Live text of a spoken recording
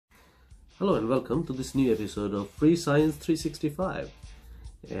Hello and welcome to this new episode of Free Science 365.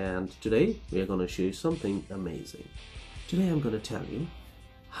 And today we are going to show you something amazing. Today I'm going to tell you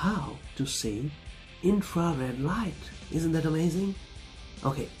how to see infrared light. Isn't that amazing?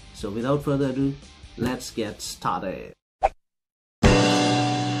 Okay, so without further ado, let's get started.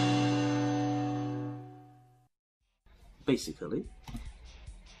 Basically,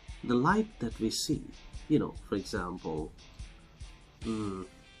 the light that we see, for example,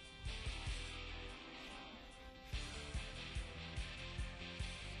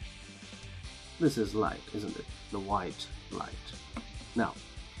 this is light, isn't it? The white light. Now,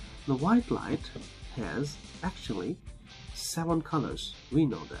 the white light has actually 7 colors. We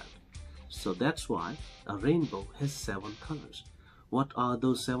know that. So that's why a rainbow has 7 colors. What are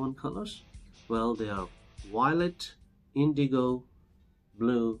those 7 colors? Well, they are violet, indigo,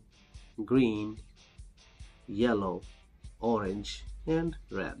 blue, green, yellow, orange, and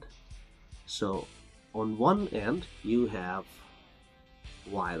red. So on one end you have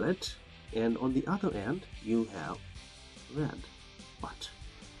violet, and on the other end you have red. But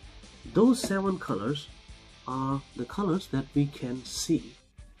those 7 colors are the colors that we can see.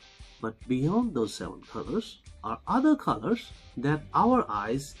 But beyond those 7 colors are other colors that our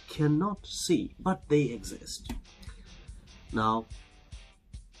eyes cannot see, but they exist. Now,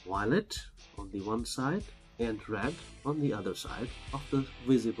 violet on the one side and red on the other side of the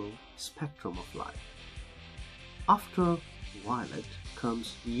visible spectrum of light. After violet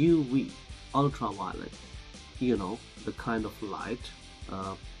comes UV, ultraviolet, the kind of light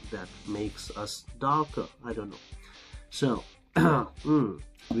that makes us darker. I don't know. So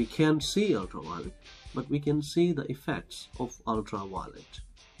we can't see ultraviolet, but we can see the effects of ultraviolet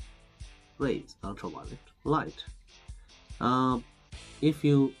rays, ultraviolet light. If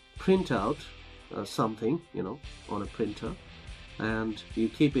you print out something, on a printer, and you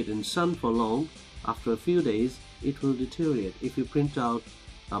keep it in sun for long, after a few days it will deteriorate. If you print out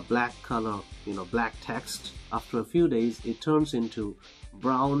a black color, black text, after a few days it turns into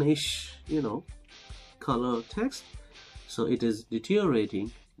brownish, color text. So it is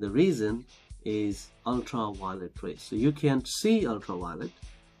deteriorating. The reason is ultraviolet rays. So you can't see ultraviolet,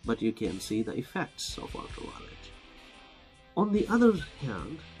 but you can see the effects of ultraviolet. On the other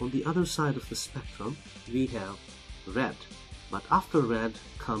hand, on the other side of the spectrum, we have red. But after red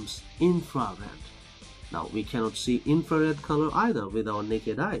comes infrared. Now, we cannot see infrared color either with our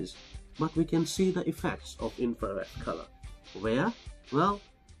naked eyes, but we can see the effects of infrared color. Where? Well,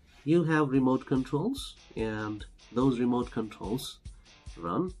 you have remote controls, and those remote controls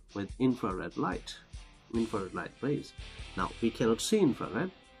run with infrared light rays. Now, we cannot see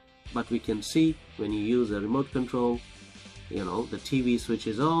infrared, but we can see when you use a remote control, the TV switch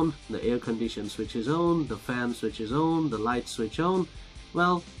is on, the air condition switch is on, the fan switch is on, the light switch on.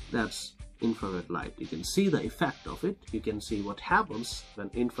 Well, that's infrared light. You can see the effect of it. You can see what happens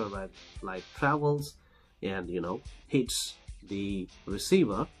when infrared light travels and hits the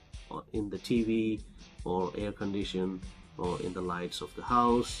receiver or in the TV or air condition or in the lights of the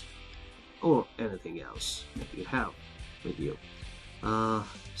house or anything else that you have with you.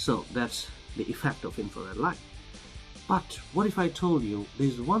 So that's the effect of infrared light. But what if I told you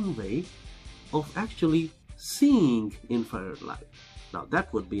there's one way of actually seeing infrared light? Now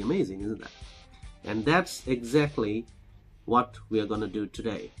that would be amazing, isn't that? And that's exactly what we are going to do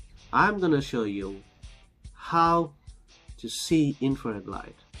today. I'm going to show you how to see infrared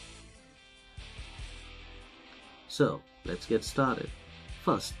light. So let's get started.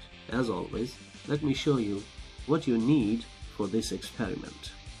 First, as always, let me show you what you need for this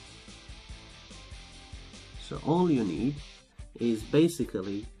experiment. So all you need is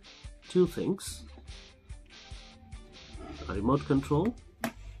basically 2 things: a remote control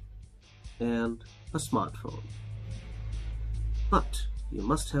and a smartphone. But you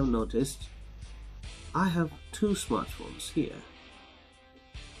must have noticed I have 2 smartphones here.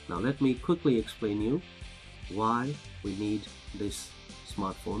 Now let me quickly explain you why we need this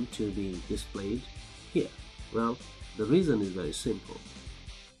smartphone to be displayed here. Well, the reason is very simple.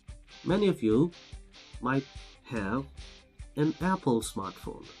 Many of you might have an Apple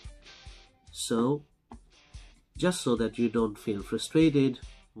smartphone. So just so that you don't feel frustrated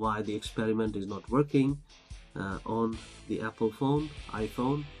why the experiment is not working on the Apple phone,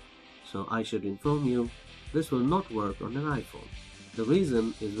 iPhone, so I should inform you this will not work on an iPhone. The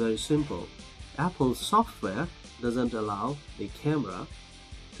reason is very simple. Apple software doesn't allow the camera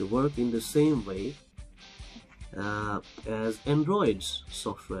to work in the same way as Android's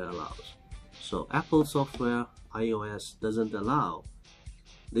software allows. So Apple software, iOS, doesn't allow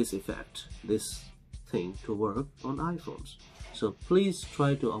this effect, this thing to work on iPhones. So please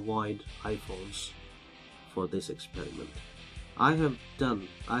try to avoid iPhones for this experiment. I have done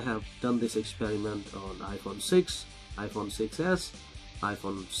this experiment on iPhone 6, iPhone 6s,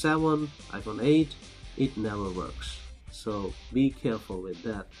 iPhone 7, iPhone 8. It never works. So be careful with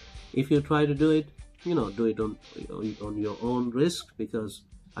that. If you try to do it, do it on your own risk, because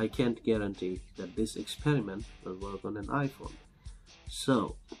I can't guarantee that this experiment will work on an iPhone.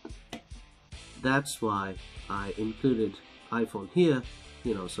 So that's why I included iPhone here,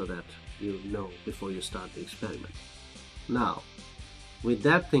 so that you know before you start the experiment. Now, with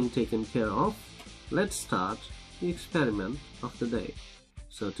that thing taken care of, let's start the experiment of the day.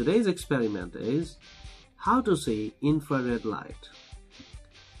 So today's experiment is how to see infrared light.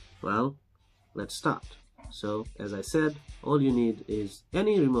 Well, let's start. So as I said, all you need is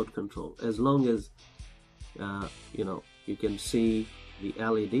any remote control, as long as you can see the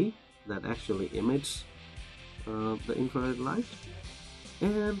LED that actually emits the infrared light,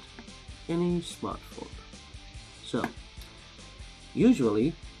 and any smartphone. So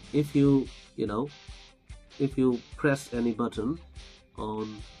usually if you press any button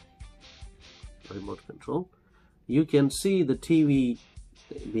on a remote control, you can see the TV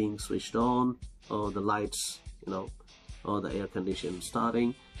being switched on, or the lights, or the air condition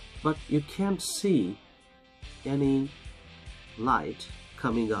starting, but you can't see any light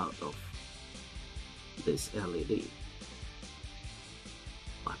coming out of this LED.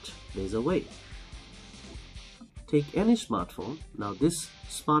 But there's a way. Take any smartphone. Now this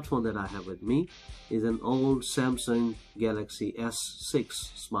smartphone that I have with me is an old Samsung Galaxy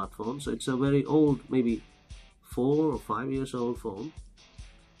S6 smartphone, so it's a very old, maybe 4 or 5 years old phone.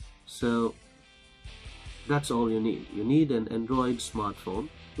 So that's all you need. You need an Android smartphone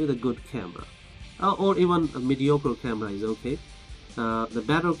with a good camera, or even a mediocre camera is okay. The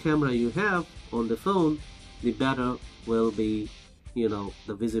better camera you have on the phone, the better will be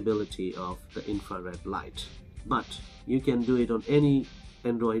the visibility of the infrared light. But you can do it on any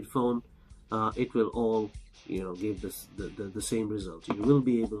Android phone. It will all give this the same result. You will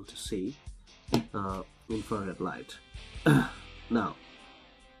be able to see infrared light. Now,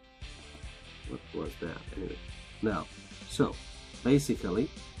 what was that anyway? Now, so basically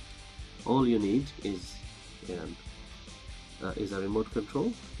all you need is a remote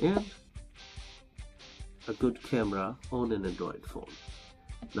control and a good camera on an Android phone.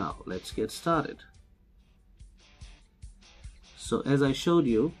 Now let's get started. So as I showed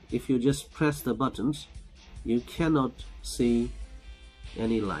you, if you just press the buttons, you cannot see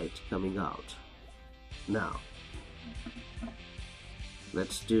any light coming out. Now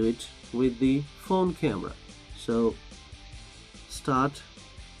let's do it with the phone camera. So start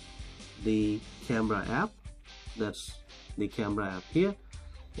the camera app. That's the camera app here,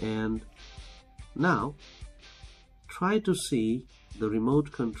 and now try to see the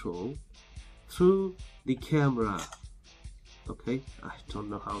remote control through the camera. Okay, I don't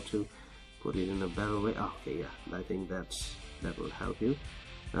know how to put it in a better way. Okay, yeah, I think that will help you.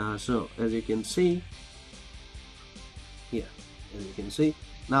 So as you can see here,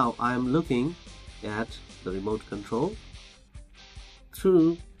 now I'm looking at the remote control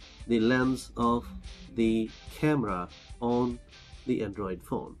through the lens of the camera on the Android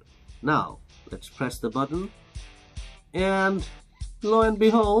phone. Now let's press the button, and lo and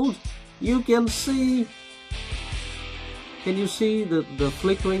behold, you can see. Can you see the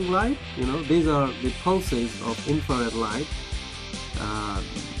flickering light? These are the pulses of infrared light.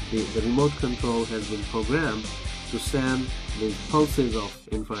 The remote control has been programmed to send the pulses of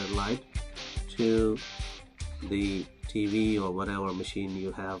infrared light to the TV or whatever machine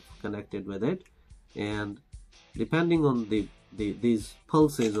you have connected with it, and depending on these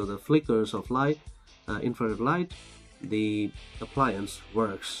pulses or the flickers of light, infrared light, the appliance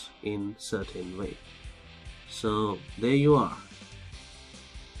works in certain way. So there you are.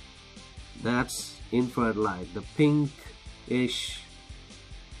 That's infrared light, the pinkish,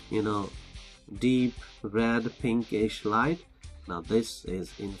 deep red pinkish light. Now this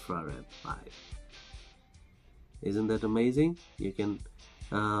is infrared light. Isn't that amazing? You can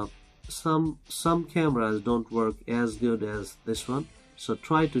some cameras don't work as good as this one, so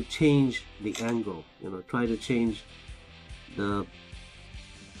try to change the angle. Try to change the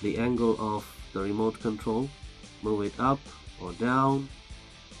angle of the remote control. Move it up or down,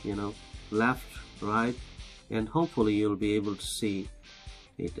 left, right, and hopefully you'll be able to see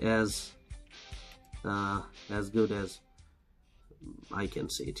it as good as I can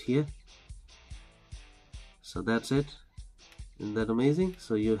see it here. So that's it. Isn't that amazing?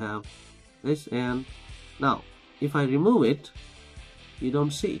 So you have this, and now if I remove it, you don't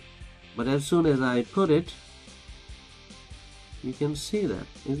see, but as soon as I put it, You can see that.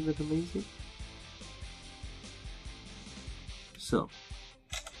 Isn't that amazing? So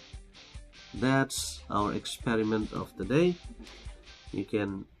that's our experiment of the day. You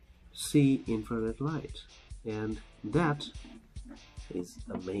can see infrared light, and that is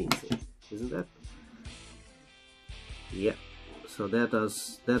amazing, isn't that? Yeah. So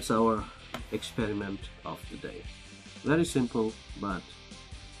that's our experiment of the day. Very simple, but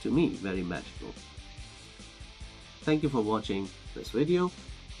to me very magical. Thank you for watching this video,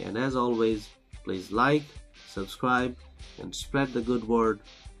 and as always, please like, subscribe, and spread the good word.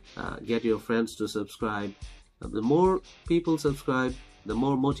 Get your friends to subscribe. The more people subscribe, the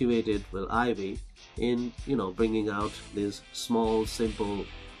more motivated will I be in bringing out these small, simple,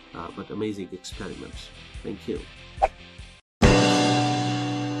 but amazing experiments. Thank you.